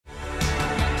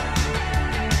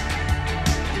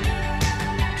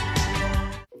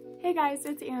Hey guys,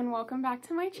 it's Anne. Welcome back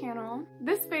to my channel.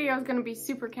 This video is gonna be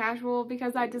super casual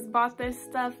because I just bought this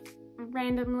stuff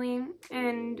randomly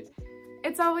and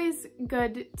it's always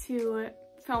good to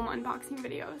film unboxing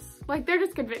videos. Like, they're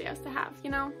just good videos to have,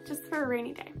 you know, just for a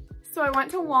rainy day. So I went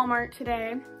to Walmart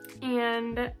today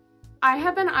and I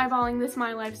have been eyeballing this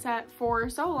My Life set for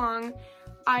so long.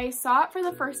 I saw it for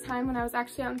the first time when I was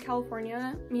actually out in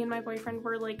California. Me and my boyfriend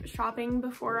were like shopping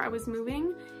before I was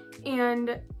moving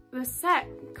and the set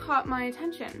caught my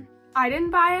attention. I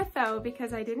didn't buy it though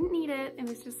because I didn't need it. It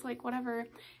was just like whatever.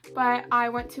 But I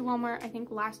went to Walmart I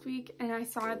think last week and I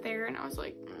saw it there and I was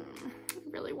like, I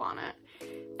really want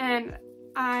it. And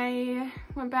I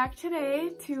went back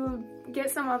today to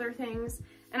get some other things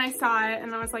and I saw it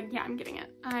and I was like, yeah, I'm getting it.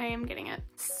 I am getting it.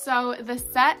 So the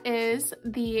set is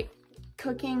the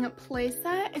cooking play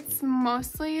set. It's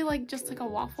mostly like just like a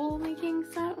waffle making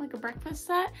set, like a breakfast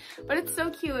set, but it's so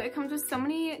cute. It comes with so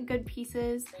many good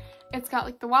pieces. It's got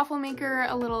like the waffle maker,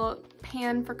 a little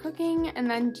pan for cooking, and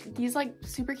then these like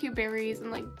super cute berries and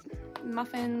like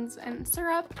muffins and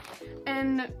syrup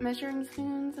and measuring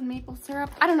spoons and maple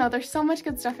syrup. I don't know, there's so much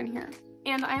good stuff in here.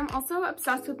 And I am also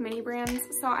obsessed with mini brands,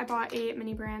 so I bought a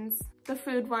mini brands, the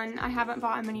food one. I haven't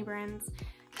bought a mini brands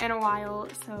in a while,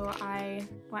 so I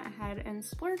went ahead and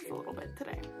splurged a little bit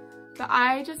today. But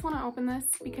I just want to open this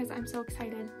because I'm so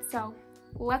excited, so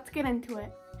let's get into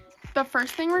it. The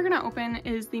first thing we're gonna open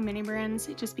is the mini brands,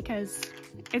 just because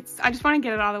I just want to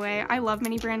get it out of the way. I love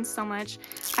mini brands so much.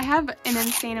 I have an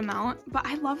insane amount, but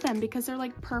I love them because they're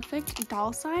like perfect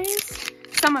doll size.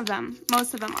 Some of them,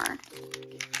 most of them are.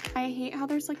 I hate how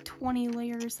there's like 20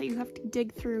 layers that you have to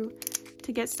dig through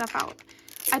to get stuff out.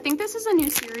 I think this is a new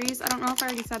series. I don't know if I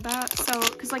already said that. So,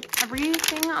 because like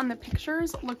everything on the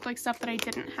pictures looked like stuff that I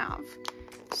didn't have.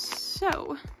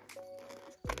 So,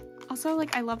 also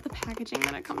like I love the packaging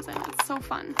that it comes in. It's so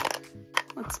fun.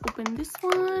 Let's open this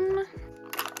one.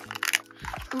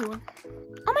 Ooh.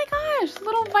 Oh my gosh,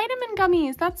 little vitamin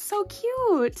gummies. That's so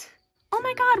cute. Oh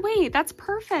my god, wait, that's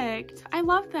perfect. I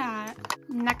love that.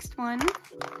 Next one.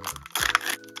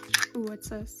 Ooh, what's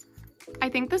this? I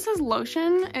think this is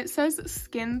lotion. It says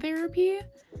skin therapy.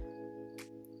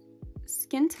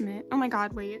 Skintimate. Oh my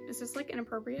god, wait. Is this like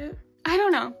inappropriate? I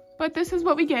don't know. But this is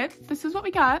what we get. This is what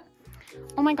we got.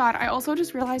 Oh my god, I also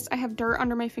just realized I have dirt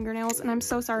under my fingernails and I'm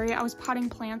so sorry. I was potting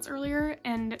plants earlier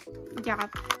and yeah.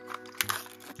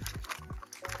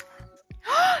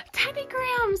 Teddy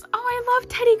Grahams! Oh, I love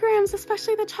Teddy Grahams,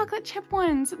 especially the chocolate chip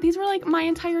ones. These were like my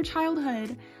entire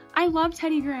childhood. I love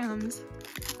Teddy Grahams.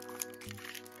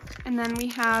 And then we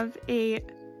have a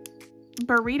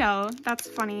burrito. That's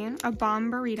funny. A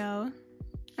bomb burrito.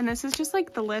 And this is just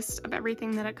like the list of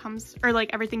everything that it comes, or like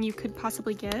everything you could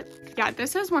possibly get. Yeah,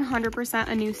 this is 100%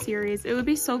 a new series. It would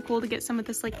be so cool to get some of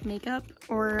this like makeup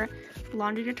or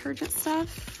laundry detergent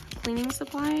stuff, cleaning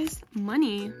supplies,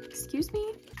 money. Excuse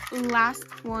me?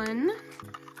 Last one.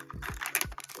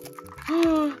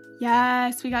 Oh,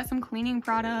 yes, we got some cleaning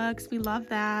products. We love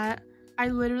that. I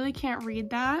literally can't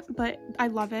read that, but I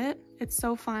love it. It's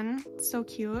so fun. It's so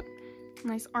cute.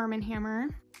 Nice Arm & Hammer.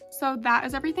 So that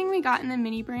is everything we got in the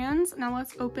mini brands. Now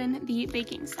let's open the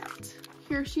baking set.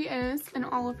 Here she is in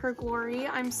all of her glory.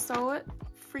 I'm so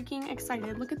freaking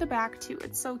excited. Look at the back too.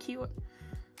 It's so cute.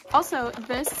 Also,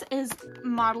 this is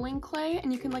modeling clay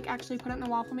and you can like actually put it in the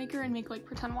waffle maker and make like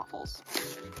pretend waffles.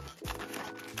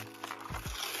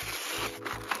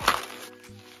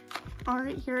 All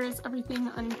right, here is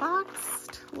everything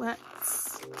unboxed.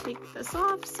 Let's take this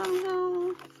off somehow.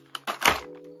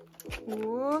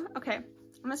 Ooh, okay.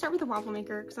 I'm gonna start with the waffle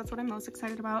maker because that's what I'm most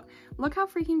excited about. Look how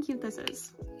freaking cute this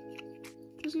is.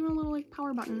 There's even a little like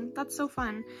power button. That's so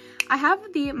fun. I have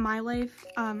the My Life,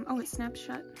 oh, it snaps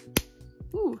shut.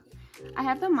 Ooh, I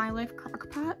have the My Life crock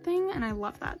pot thing and I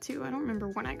love that too. I don't remember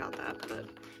when I got that, but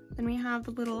then we have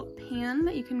the little pan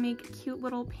that you can make cute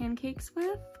little pancakes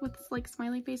with like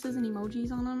smiley faces and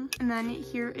emojis on them. And then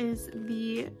here is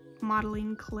the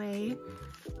modeling clay,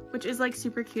 which is like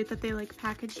super cute that they like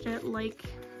packaged it like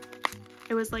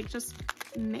it was like just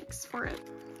mix for it.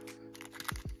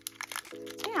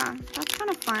 Yeah, that's kind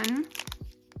of fun.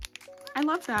 I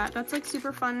love that. That's like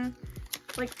super fun.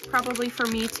 Like probably for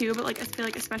me too, but like I feel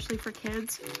like especially for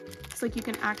kids, it's like you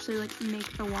can actually like make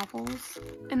the waffles.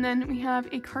 And then we have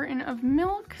a carton of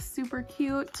milk, super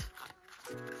cute.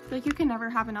 Like you can never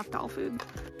have enough doll food.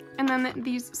 And then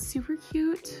these super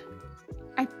cute,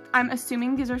 I'm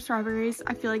assuming these are strawberries.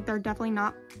 I feel like they're definitely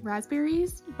not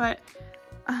raspberries, but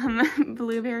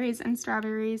blueberries and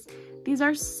strawberries. These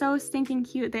are so stinking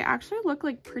cute. They actually look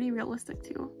like pretty realistic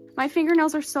too. My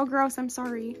fingernails are so gross, I'm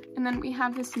sorry. And then we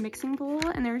have this mixing bowl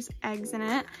and there's eggs in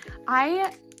it.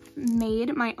 I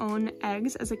made my own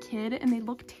eggs as a kid and they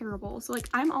look terrible. So like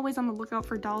I'm always on the lookout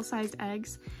for doll-sized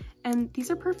eggs and these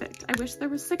are perfect. I wish there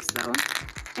was 6 though.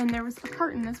 And there was a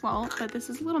carton as well, but this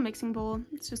is a little mixing bowl.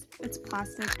 It's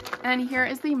plastic. And here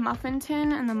is the muffin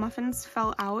tin and the muffins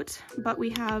fell out, but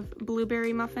we have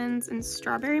blueberry muffins and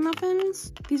strawberry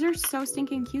muffins. These are so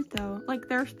stinking cute though. Like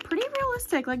they're pretty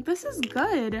realistic. Like this is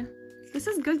good. This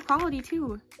is good quality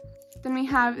too. Then we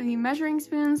have the measuring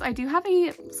spoons. I do have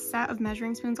a set of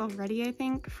measuring spoons already, I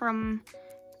think, from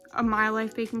a My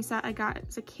Life baking set I got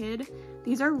as a kid.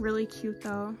 These are really cute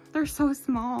though. They're so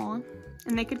small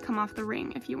and they could come off the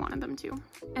ring if you wanted them to.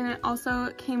 And it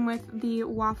also came with the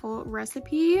waffle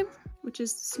recipe, which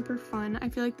is super fun. I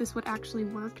feel like this would actually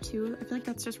work too. I feel like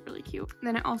that's just really cute.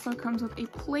 Then it also comes with a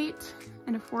plate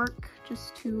and a fork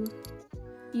just to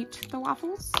eat the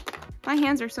waffles. My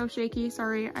hands are so shaky.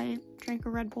 Sorry, I drank a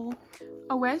Red Bull.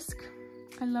 A whisk.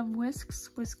 I love whisks.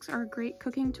 Whisks are a great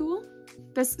cooking tool.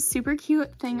 This super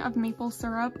cute thing of maple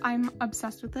syrup. I'm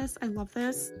obsessed with this. I love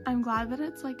this. I'm glad that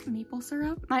it's like maple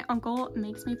syrup. My uncle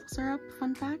makes maple syrup,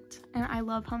 fun fact, and I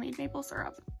love homemade maple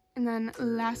syrup. And then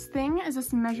last thing is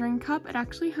this measuring cup. It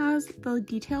actually has the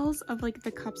details of like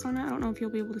the cups on it. I don't know if you'll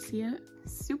be able to see it.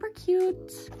 Super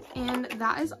cute. And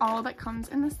that is all that comes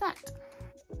in the set.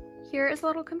 Here is a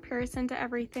little comparison to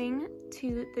everything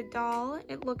to the doll.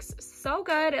 It looks so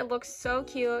good. It looks so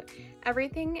cute.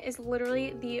 Everything is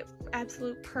literally the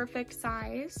absolute perfect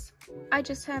size. I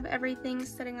just have everything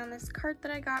sitting on this cart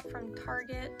that I got from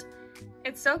Target.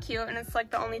 It's so cute and it's like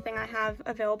the only thing I have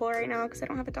available right now because I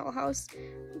don't have a dollhouse.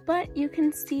 But you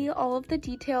can see all of the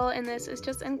detail in this is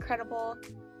just incredible.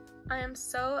 I am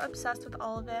so obsessed with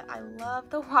all of it. I love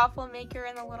the waffle maker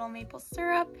and the little maple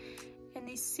syrup and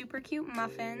these super cute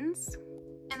muffins.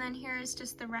 And then here is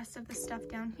just the rest of the stuff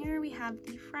down here. We have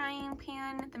the frying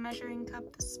pan, the measuring cup,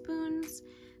 the spoons,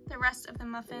 the rest of the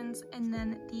muffins, and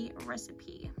then the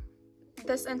recipe.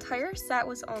 This entire set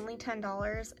was only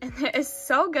 $10 and it is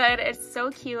so good. It's so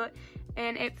cute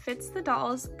and it fits the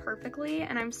dolls perfectly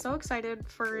and I'm so excited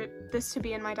for this to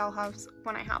be in my dollhouse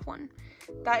when I have one.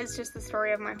 That is just the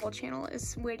story of my whole channel,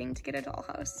 is waiting to get a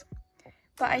dollhouse.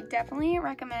 But I definitely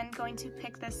recommend going to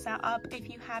pick this set up if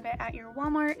you have it at your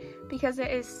Walmart because it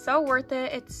is so worth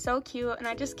it. It's so cute and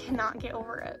I just cannot get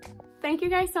over it. Thank you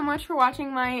guys so much for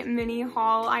watching my mini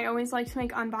haul. I always like to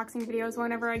make unboxing videos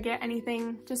whenever I get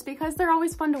anything just because they're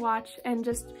always fun to watch and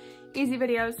just easy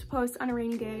videos to post on a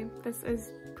rainy day. This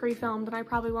is pre-filmed and I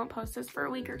probably won't post this for a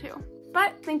week or two.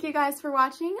 But thank you guys for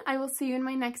watching. I will see you in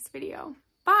my next video.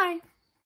 Bye!